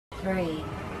3, 2,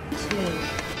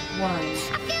 1.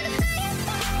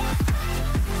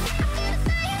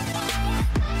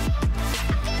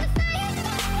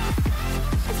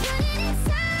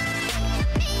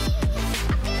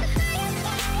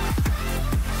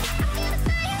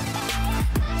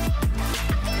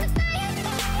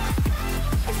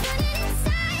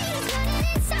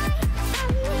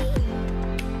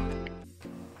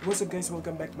 What's up guys,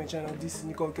 welcome back to my channel. This is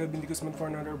Nicole Calvin Guzman for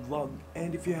another vlog.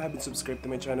 And if you haven't subscribed to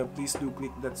my channel, please do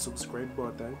click that subscribe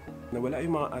button. Nawala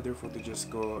yung mga other footages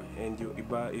ko and yung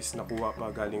iba is nakuha pa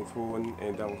galing phone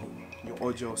and yung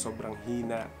audio sobrang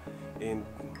hina. And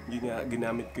yun nga,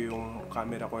 ginamit ko yung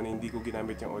camera ko na hindi ko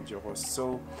ginamit yung audio ko.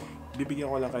 So,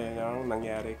 bibigyan ko lang kayo ng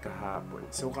nangyari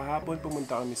kahapon. So, kahapon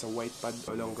pumunta kami sa White Pad,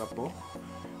 Olongapo,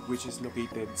 which is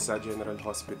located sa General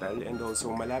Hospital, and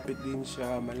also malapit din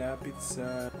siya, malapit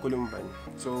sa Kulumban.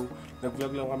 So,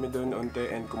 nag-vlog lang kami doon onte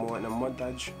and kumuha ng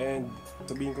montage, and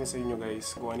sabihin ko sa inyo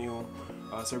guys kung ano yung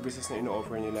services na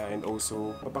ino-offer nila, and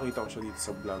also papakita ko siya dito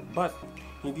sa vlog. But,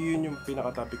 hindi yun yung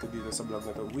pinaka-topic ko dito sa vlog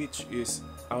na to, which is,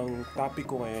 ang topic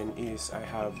ko ngayon is I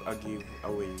have a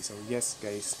giveaway. So, yes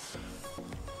guys,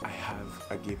 I have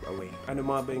a giveaway. Ano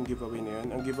mga ba yung giveaway na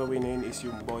yun? Ang giveaway na yun is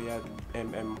yung Boya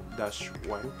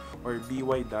MM1 or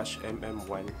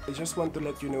BY-MM1. I just want to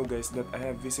let you know guys that I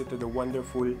have visited a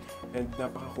wonderful and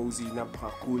napaka-cozy,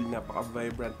 napaka-cool,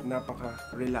 napaka-vibrant,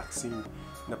 napaka-relaxing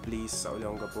na place sa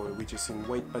Olongapo, which is in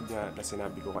White Pad nga na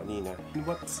sinabi ko kanina. And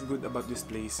what's good about this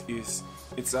place is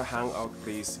it's a hangout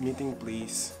place, meeting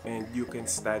place, and you can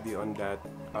study on that,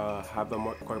 have a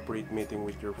corporate meeting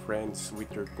with your friends,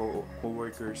 with your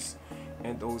co-workers,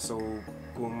 and also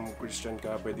kung Christian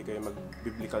ka, pwede kayo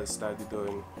mag-biblical study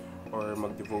doon or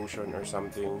mag-devotion or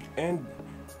something. And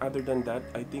other than that,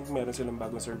 I think meron silang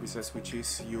bagong services, which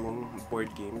is yung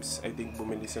board games. I think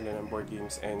bumili sila ng board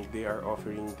games and they are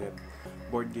offering that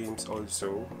board games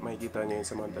also. Makikita niyo yun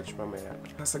sa montage mamaya.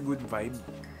 Has a good vibe.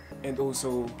 And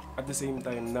also, at the same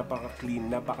time, napaka-clean,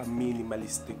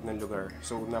 napaka-minimalistic ng lugar.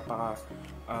 So,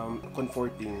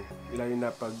 napaka-comforting. Lalo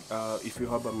na pag, if you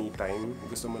have a me time,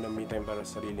 gusto mo ng me time para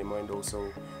sa sarili mo, and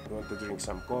also, you want to drink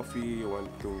some coffee, you want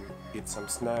to eat some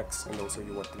snacks, and also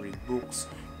you want to read books.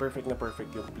 Perfect na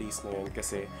perfect yung place na yun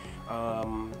kasi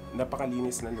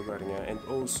napakalinis ng lugar niya. And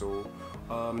also,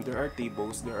 there are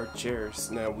tables, there are chairs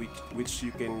na which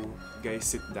you can guys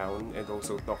sit down and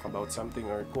also talk about something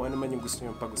or kung ano man yung gusto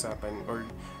nyo pag-usapan or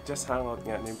just hang out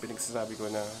nga na yung pinagsasabi ko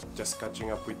na just catching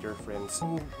up with your friends.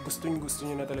 Kung gusto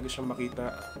nyo na talaga siyang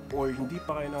makita or hindi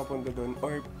pa kayo nakapunta doon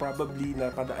or probably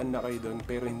napadaan na kayo doon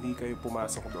pero hindi kayo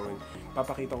pumasok doon,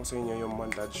 papakita ko sa inyo yung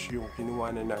montage, yung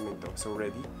kinuha na namin to. So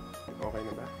ready? Okay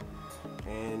na ba?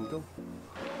 And go!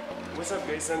 What's up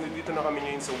guys? Nandito na kami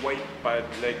ngayon sa White Pad,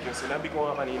 like yung sinabi ko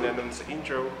nga kanina nun sa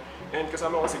intro, and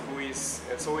kasama ko si Buis.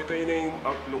 So ito yun na yung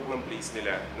outlook ng place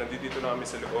nila. Nandito na kami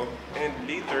sa loob, and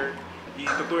later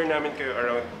itutour namin kayo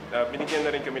around. Binigyan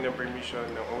na rin kami ng permission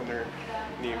ng owner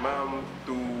ni ma'am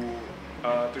to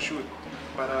shoot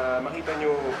para makita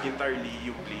nyo entirely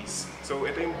yung place. So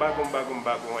ito yung bagong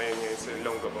ngayon sa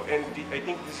Olongapo, and I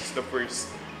think this is the first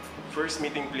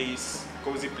meeting place,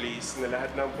 cozy place na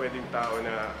lahat ng pwedeng tao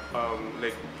na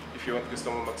like if you want, gusto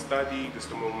mo mag-study,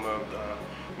 gusto mo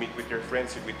mag-meet with your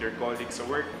friends, with your colleagues sa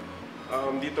work,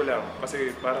 dito lang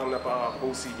kasi parang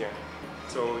napaka-cozy niya.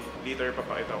 So later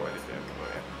papakita ko ulit yan.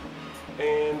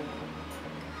 And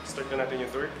start na natin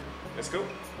yung tour. Let's go!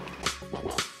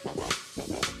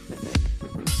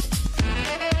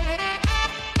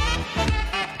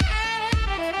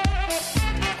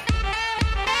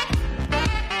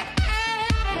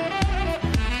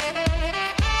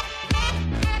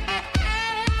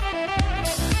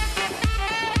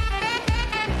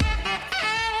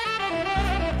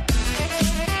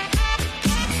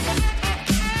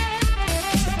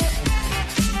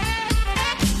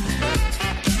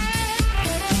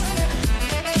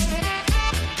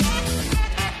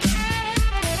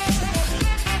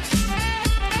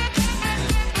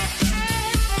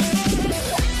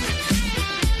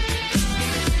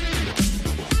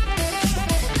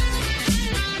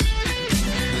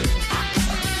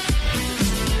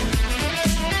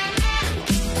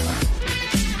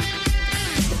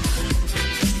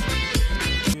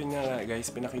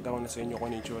 Pinakita ko na sa inyo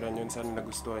kung ano yung itsura nyo, sana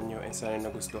nagustuhan nyo, and sana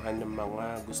nagustuhan ng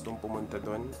mga gustong pumunta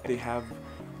doon. They have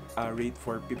a rate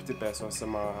for 50 pesos sa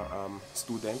mga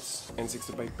students and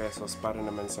 65 pesos para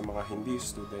naman sa mga hindi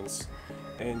students.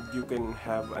 And you can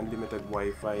have unlimited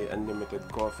wifi, unlimited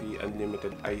coffee,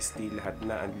 unlimited iced tea, lahat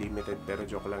na unlimited, pero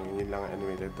joke lang, yun lang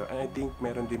unlimited to. And I think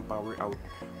meron din power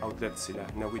outlet sila,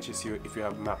 na which is if you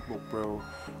have MacBook Pro,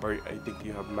 or I think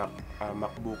you have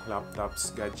MacBook, laptops,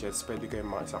 gadgets, pwede kayo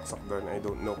makasaksak doon. I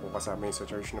don't know kung kasama yun sa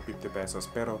charge na 50 pesos,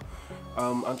 pero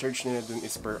ang charge nila doon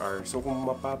is per hour. So kung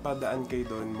mapapadaan kayo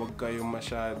doon, huwag kayong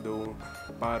masyadong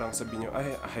parang sabihin nyo,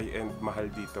 ay high-end, mahal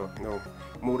dito. No,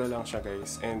 mura lang siya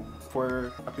guys. And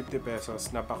for 50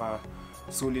 pesos, napaka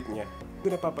sulit niya.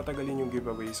 Kung napapatagalin yung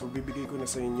giveaway, so bibigay ko na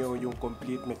sa inyo yung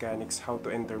complete mechanics how to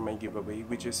enter my giveaway,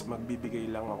 which is magbibigay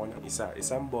lang ako ng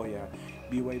isang Boya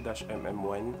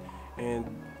BY-MM1, and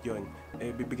yun,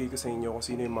 bibigay ko sa inyo kung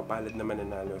sino yung mapalad na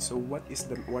mananalo. So what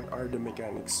are the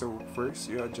mechanics? So first,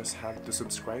 you just have to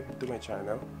subscribe to my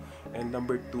channel, and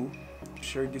number 2,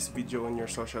 share this video on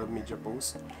your social media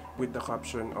post with the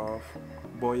caption of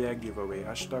Boya giveaway,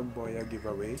 #Boya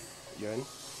giveaway, yun.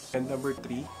 And number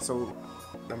 3,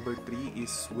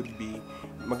 would be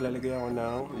maglalagay ako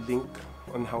ng link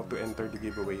on how to enter the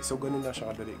giveaway. So ganun na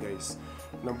siya kadali guys.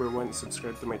 Number 1 is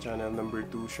subscribe to my channel. Number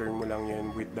 2, share mo lang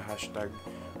yan with the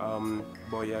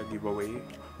 #Boya giveaway.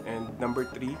 And number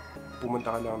 3,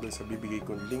 pumunta ka lang doon sa bibigay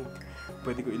kong link.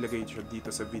 Pwede ko ilagay siya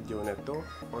dito sa video na to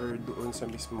or doon sa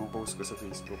mismong post ko sa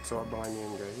Facebook. So abangan nyo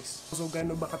yun guys. So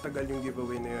gaano ba katagal yung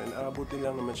giveaway na yun? Abutin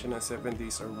lang naman siya ng 7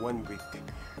 days or 1 week.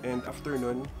 And after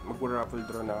nun, mag-raffle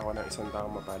draw na ako ng isang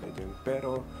taong mapalad yun.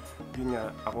 Pero yun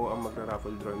nga, ako ang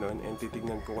mag-raffle draw nun, and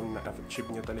titignan ko kung na-achieve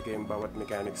nyo talaga yung bawat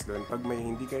mechanics doon. Pag may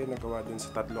hindi kayo nagawa dun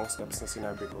sa 3 steps na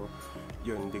sinabi ko,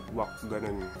 yun, ligwak,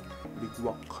 ganun.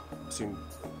 Ligwak.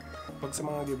 Pag sa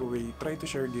mga giveaway, try to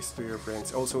share this to your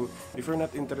friends. Also, if you're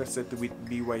not interested with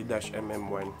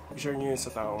BY-MM1, share nyo yun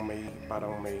sa taong may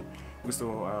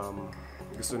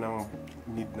gusto ng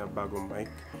need na bagong mic,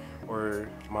 or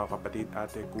mga kapatid,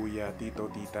 ate, kuya, tito,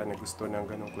 tita na gusto ng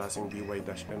ganong klaseng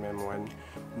BY-MM1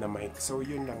 na mic. So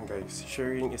yun lang guys,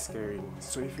 sharing is caring.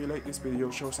 So if you like this video,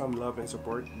 show some love and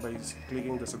support by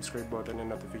clicking the subscribe button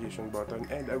and notification button,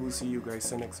 and I will see you guys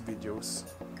sa next videos.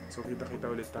 So kita-kita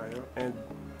ulit tayo, and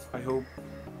I hope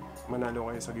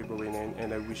manalo kayo sa giveaway na yun, and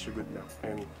I wish you good luck,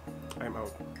 and I'm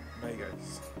out. Bye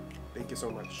guys. Thank you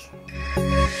so much.